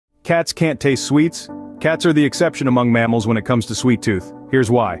Cats can't taste sweets? Cats are the exception among mammals when it comes to sweet tooth.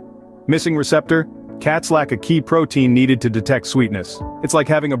 Here's why. Missing receptor? Cats lack a key protein needed to detect sweetness. It's like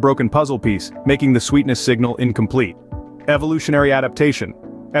having a broken puzzle piece, making the sweetness signal incomplete. Evolutionary adaptation.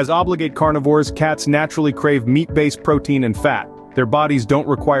 As obligate carnivores, cats naturally crave meat-based protein and fat. Their bodies don't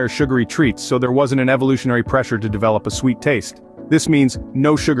require sugary treats, so there wasn't an evolutionary pressure to develop a sweet taste. This means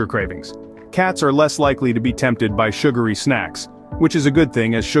no sugar cravings. Cats are less likely to be tempted by sugary snacks, which is a good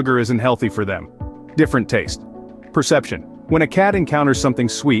thing as sugar isn't healthy for them. Different taste. Perception. When a cat encounters something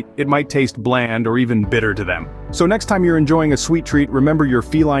sweet, it might taste bland or even bitter to them. So next time you're enjoying a sweet treat, remember your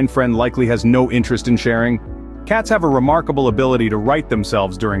feline friend likely has no interest in sharing. Cats have a remarkable ability to right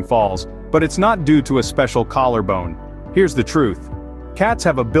themselves during falls, but it's not due to a special collarbone. Here's the truth. Cats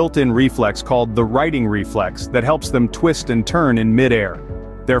have a built-in reflex called the righting reflex that helps them twist and turn in mid-air.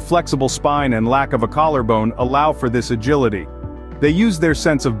 Their flexible spine and lack of a collarbone allow for this agility. They use their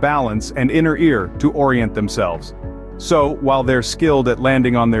sense of balance and inner ear to orient themselves. So, while they're skilled at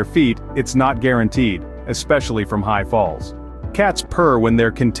landing on their feet, it's not guaranteed, especially from high falls. Cats purr when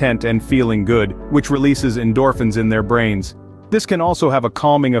they're content and feeling good, which releases endorphins in their brains. This can also have a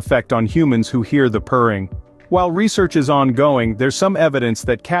calming effect on humans who hear the purring. While research is ongoing, there's some evidence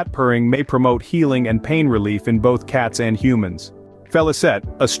that cat purring may promote healing and pain relief in both cats and humans. Felicette,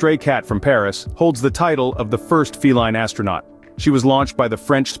 a stray cat from Paris, holds the title of the first feline astronaut. She was launched by the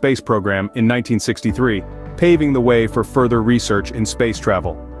French space program in 1963, paving the way for further research in space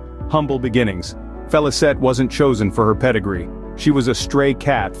travel. Humble beginnings. Felicette wasn't chosen for her pedigree. She was a stray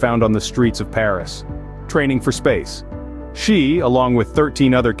cat found on the streets of Paris. Training for space. She, along with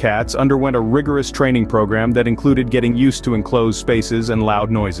 13 other cats, underwent a rigorous training program that included getting used to enclosed spaces and loud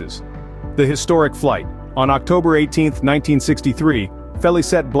noises. The historic flight. On October 18, 1963,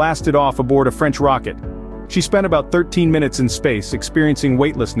 Felicette blasted off aboard a French rocket. She spent about 13 minutes in space experiencing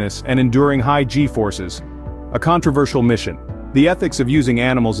weightlessness and enduring high G-forces. A controversial mission. The ethics of using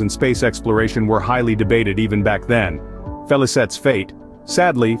animals in space exploration were highly debated even back then. Felicette's fate.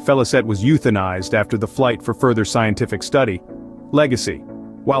 Sadly, Felicette was euthanized after the flight for further scientific study. Legacy.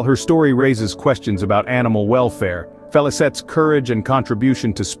 While her story raises questions about animal welfare, Felicette's courage and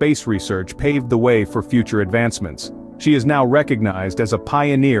contribution to space research paved the way for future advancements. She is now recognized as a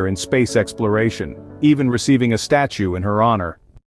pioneer in space exploration, even receiving a statue in her honor.